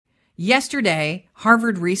Yesterday,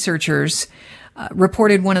 Harvard researchers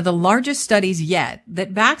reported one of the largest studies yet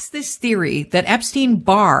that backs this theory that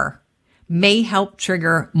Epstein-Barr may help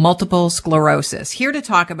trigger multiple sclerosis. Here to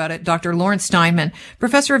talk about it, Dr. Lawrence Steinman,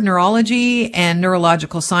 professor of neurology and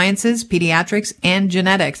neurological sciences, pediatrics, and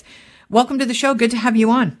genetics. Welcome to the show. Good to have you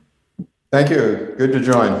on. Thank you. Good to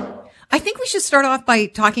join. I think we should start off by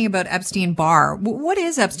talking about Epstein-Barr. What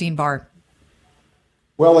is Epstein-Barr?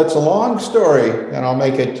 Well, it's a long story, and I'll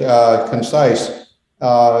make it concise.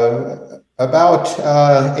 About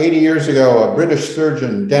 80 years ago, a British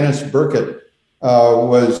surgeon, Denis Burkitt,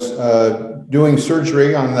 was doing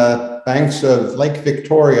surgery on the banks of Lake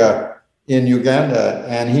Victoria in Uganda,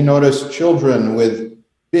 and he noticed children with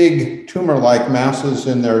big tumor-like masses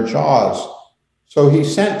in their jaws. So he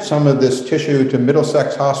sent some of this tissue to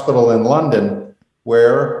Middlesex Hospital in London,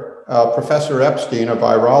 where Professor Epstein, a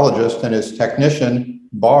virologist, and his technician,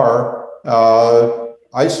 Barr,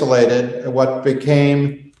 isolated what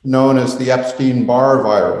became known as the Epstein-Barr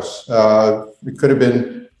virus. It could have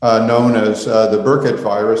been known as the Burkitt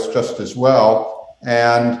virus just as well.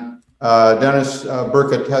 And Denis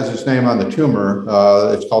Burkitt has his name on the tumor.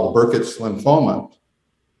 It's called Burkitt's lymphoma.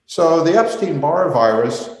 So the Epstein-Barr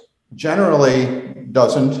virus generally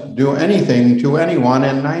doesn't do anything to anyone,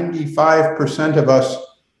 and 95% of us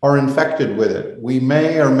are infected with it. We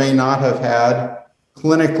may or may not have had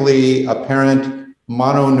clinically apparent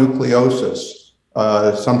mononucleosis.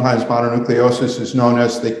 Sometimes mononucleosis is known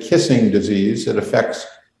as the kissing disease. It affects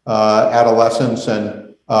adolescents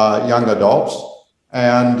and young adults,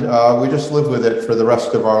 and we just live with it for the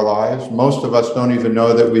rest of our lives. Most of us don't even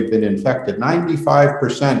know that we've been infected.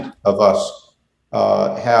 95% of us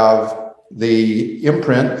have the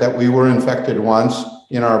imprint that we were infected once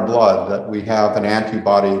in our blood, that we have an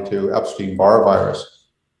antibody to Epstein-Barr virus.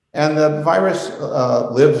 And the virus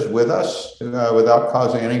lives with us without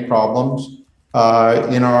causing any problems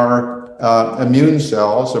in our immune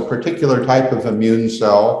cells, a particular type of immune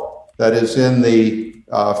cell that is in the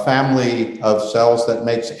family of cells that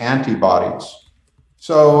makes antibodies.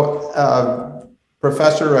 So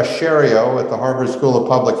Professor Asherio at the Harvard School of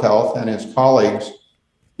Public Health and his colleagues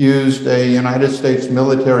used a United States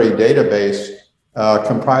military database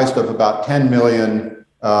comprised of about 10 million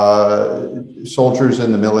soldiers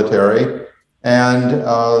in the military, and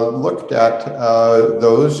looked at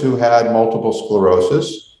those who had multiple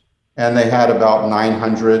sclerosis, and they had about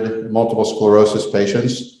 900 multiple sclerosis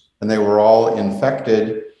patients, and they were all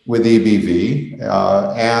infected with EBV,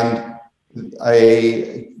 and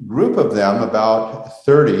a group of them, about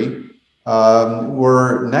 30,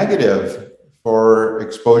 were negative for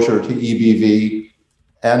exposure to EBV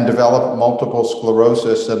and developed multiple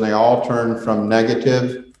sclerosis, and they all turned from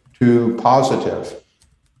negative to positive.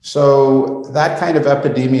 So that kind of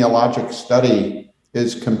epidemiologic study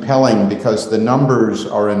is compelling because the numbers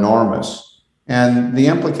are enormous. And the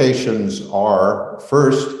implications are,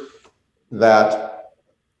 first, that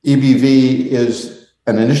EBV is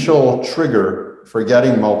an initial trigger for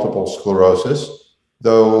getting multiple sclerosis,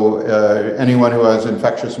 though anyone who has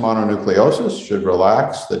infectious mononucleosis should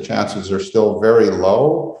relax. The chances are still very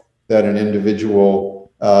low that an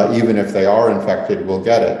individual, even if they are infected, will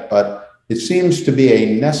get it. But it seems to be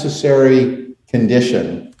a necessary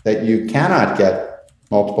condition that you cannot get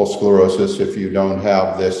multiple sclerosis if you don't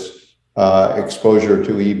have this exposure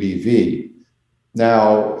to EBV.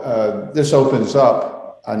 Now, this opens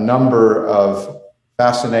up a number of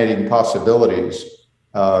fascinating possibilities.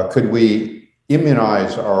 Could we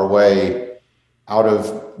immunize our way out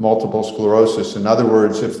of multiple sclerosis? In other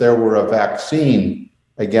words, if there were a vaccine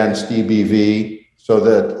against EBV so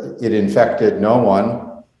that it infected no one,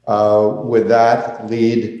 would that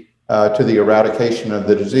lead to the eradication of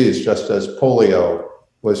the disease, just as polio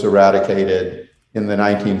was eradicated in the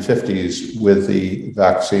 1950s with the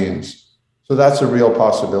vaccines? So that's a real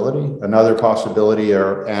possibility. Another possibility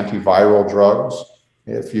are antiviral drugs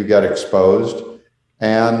if you get exposed.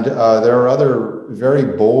 And there are other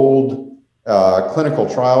very bold clinical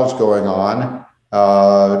trials going on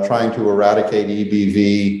trying to eradicate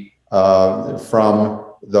EBV from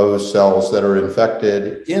those cells that are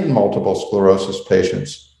infected in multiple sclerosis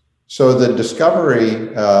patients. So the discovery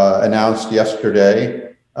announced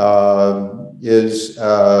yesterday is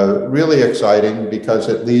really exciting because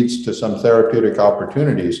it leads to some therapeutic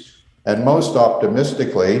opportunities. And most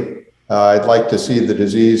optimistically, I'd like to see the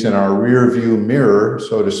disease in our rear view mirror,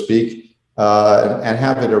 so to speak, and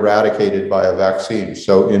have it eradicated by a vaccine.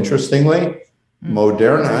 So interestingly,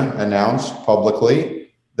 Moderna announced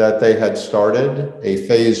publicly that they had started a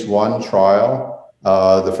phase 1 trial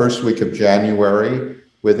the first week of January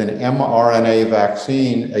with an mRNA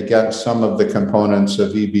vaccine against some of the components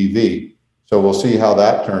of EBV. So we'll see how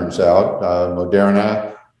that turns out.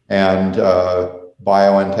 Moderna and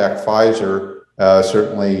BioNTech, Pfizer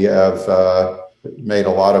certainly have made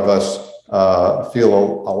a lot of us feel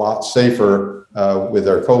a lot safer with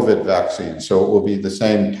their COVID vaccine. So it will be the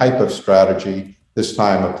same type of strategy, this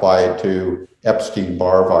time applied to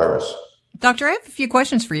Epstein-Barr virus. Doctor, I have a few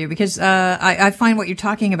questions for you because I find what you're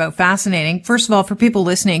talking about fascinating. First of all, for people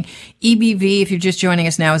listening, EBV, if you're just joining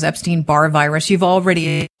us now, is Epstein-Barr virus. You've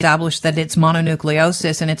already established that it's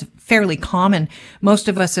mononucleosis, and it's fairly common. Most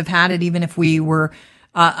of us have had it, even if we were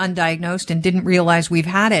undiagnosed and didn't realize we've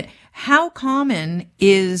had it. How common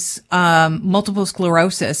is multiple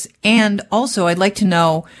sclerosis? And also, I'd like to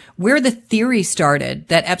know where the theory started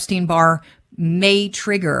that Epstein-Barr may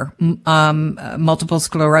trigger multiple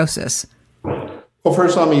sclerosis. Well,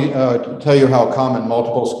 first, let me tell you how common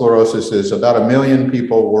multiple sclerosis is. About 1 million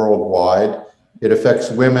people worldwide. It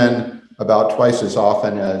affects women about twice as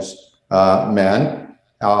often as men.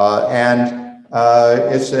 And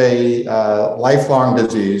it's a lifelong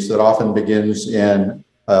disease that often begins in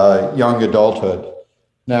young adulthood.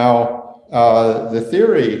 Now, the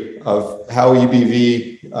theory of how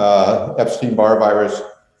EBV, Epstein-Barr virus,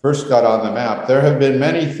 first got on the map, there have been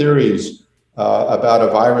many theories about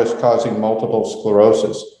a virus causing multiple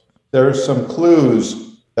sclerosis. There are some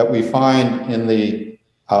clues that we find in the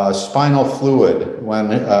spinal fluid when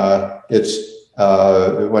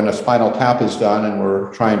when a spinal tap is done and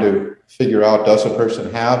we're trying to figure out, does a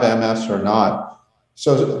person have MS or not?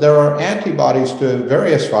 So there are antibodies to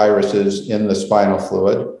various viruses in the spinal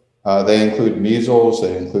fluid. They include measles,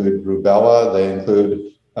 they include rubella, they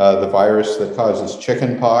include the virus that causes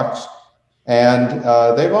chickenpox. And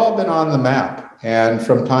they've all been on the map. And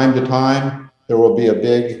from time to time, there will be a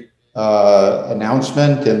big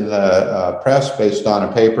announcement in the press based on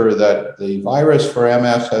a paper that the virus for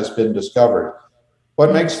MS has been discovered.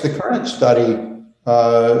 What makes the current study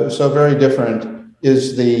so very different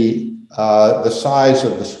is the size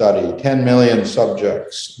of the study. 10 million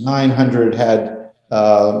subjects, 900 had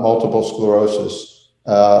multiple sclerosis.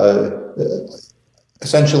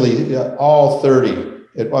 Essentially, all 30.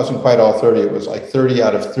 It wasn't quite all 30. It was like 30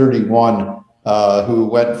 out of 31 who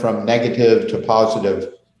went from negative to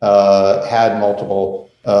positive had multiple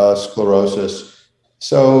sclerosis.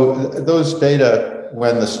 So those data,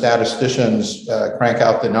 when the statisticians crank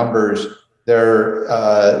out the numbers,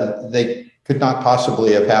 they could not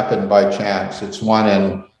possibly have happened by chance. It's 1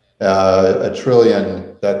 in a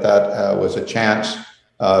trillion that was a chance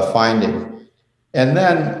finding. And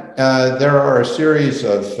then there are a series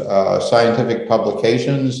of scientific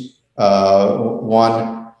publications.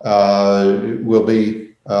 One will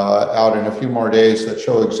be out in a few more days that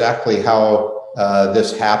show exactly how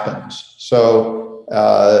this happens. So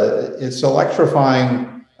it's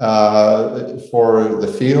electrifying for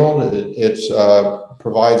the field. It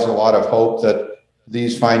provides a lot of hope that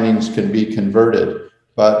these findings can be converted.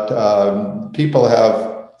 But people have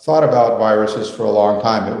thought about viruses for a long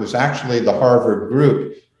time. It was actually the Harvard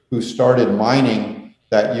group who started mining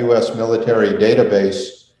that US military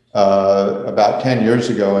database about 10 years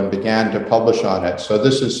ago and began to publish on it. So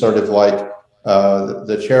this is sort of like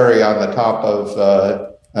the cherry on the top of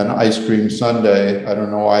an ice cream sundae. I don't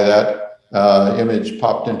know why that image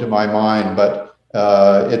popped into my mind, but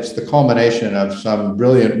it's the culmination of some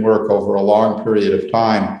brilliant work over a long period of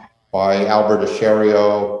time by Albert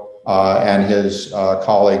Ascherio and his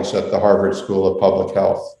colleagues at the Harvard School of Public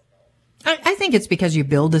Health. I think it's because you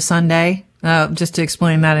build a sundae, just to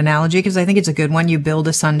explain that analogy, because I think it's a good one. You build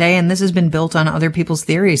a sundae, and this has been built on other people's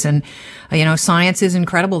theories. And, science is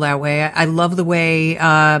incredible that way. I love the way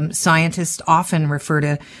scientists often refer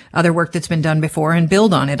to other work that's been done before and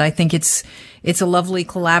build on it. I think it's a lovely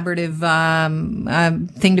collaborative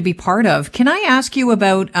thing to be part of. Can I ask you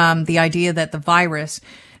about the idea that the virus,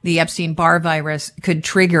 the Epstein-Barr virus, could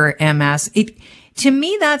trigger MS? To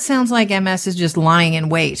me, that sounds like MS is just lying in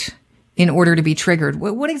wait in order to be triggered.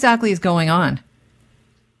 What exactly is going on?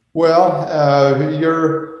 Well,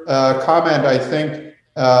 your comment, I think,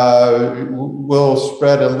 will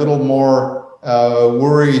spread a little more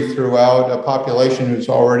worry throughout a population who's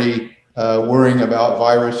already worrying about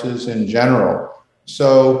viruses in general.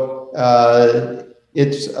 So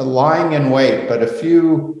it's lying in wait, but a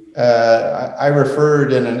few, I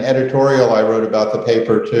referred in an editorial I wrote about the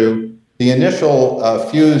paper to the initial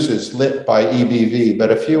fuse is lit by EBV,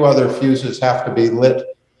 but a few other fuses have to be lit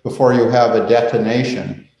before you have a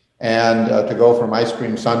detonation. And to go from ice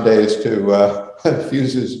cream sundaes to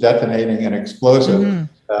fuses detonating an explosive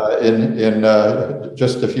in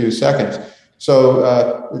just a few seconds. So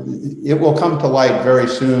it will come to light very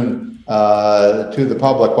soon to the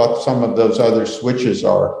public what some of those other switches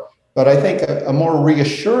are. But I think a more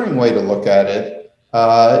reassuring way to look at it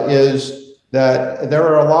is that there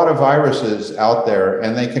are a lot of viruses out there,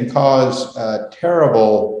 and they can cause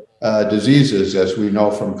terrible diseases, as we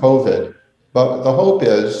know from COVID. But the hope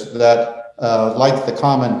is that, like the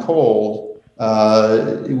common cold,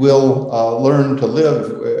 we'll learn to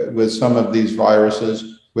live with some of these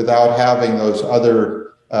viruses without having those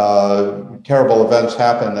other terrible events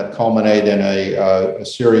happen that culminate in a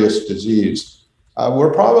serious disease.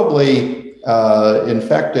 We're probably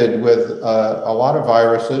infected with a lot of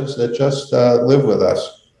viruses that just live with us.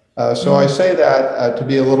 So I say that to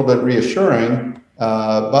be a little bit reassuring,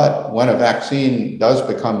 but when a vaccine does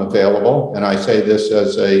become available, and I say this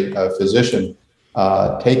as a physician,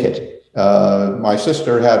 take it. My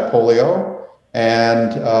sister had polio,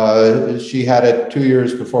 and she had it 2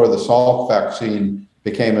 years before the Salk vaccine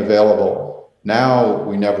became available. Now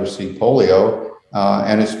we never see polio.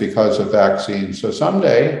 And it's because of vaccines. So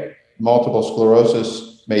someday, multiple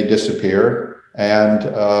sclerosis may disappear, and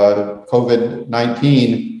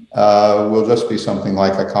COVID-19 will just be something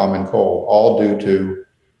like a common cold, all due to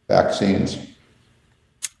vaccines.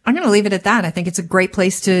 I'm going to leave it at that. I think it's a great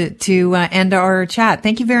place to end our chat.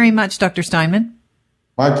 Thank you very much, Dr. Steinman.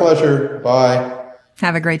 My pleasure. Bye.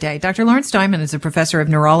 Have a great day. Dr. Lawrence Steinman is a professor of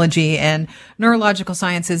neurology and neurological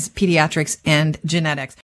sciences, pediatrics, and genetics.